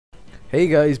Hey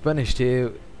guys, Banished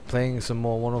here, playing some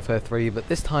more Modern Warfare 3, but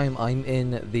this time I'm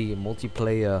in the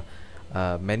multiplayer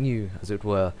menu, as it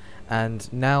were. And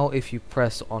now if you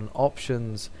press on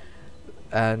options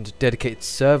and dedicated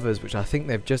servers, which I think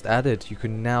they've just added, you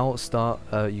can now start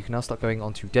going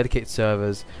onto dedicated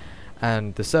servers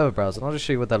and the server browser. And I'll just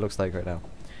show you what that looks like right now.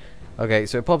 Okay,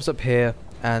 so it pops up here,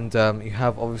 and you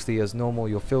have obviously as normal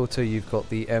your filter. You've got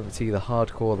the empty, the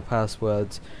hardcore, the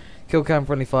passwords, kill cam,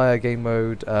 friendly fire, game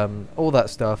mode, all that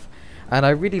stuff. And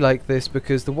I really like this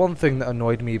because the one thing that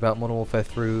annoyed me about Modern Warfare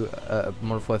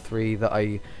 3 that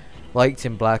I liked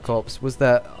in Black Ops was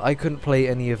that I couldn't play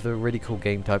any of the really cool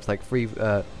game types like free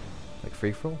for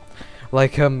all,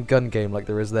 like gun game like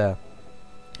there is there.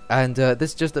 And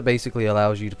this just basically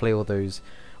allows you to play all those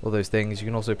things. You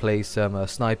can also play some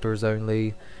snipers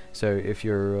only. So if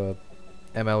you're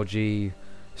MLG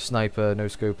sniper, no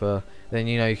scoper, then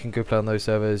you can go play on those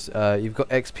servers. You've got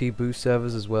XP boost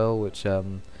servers as well, which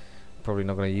probably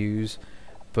not going to use,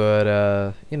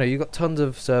 but you've got tons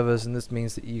of servers, and this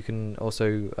means that you can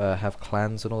also have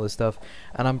clans and all this stuff.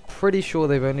 And I'm pretty sure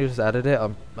they've only just added it.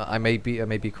 I may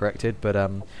be corrected, but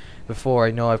before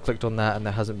I know I've clicked on that and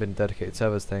there hasn't been a dedicated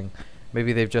servers thing.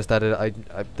 Maybe they've just added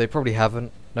it. They probably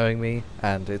haven't, knowing me,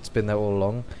 and it's been there all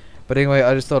along. But anyway,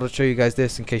 I just thought I'd show you guys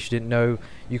this in case you didn't know.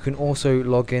 You can also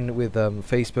log in with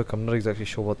Facebook. I'm not exactly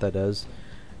sure what that does.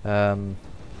 I'm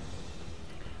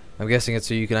guessing it's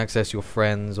so you can access your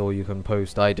friends, or you can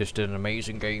post, I just did an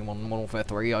amazing game on Modern Warfare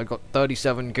 3. I got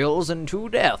 37 kills and 2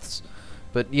 deaths.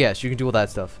 But yes, you can do all that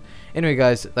stuff. Anyway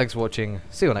guys, thanks for watching.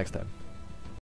 See you next time.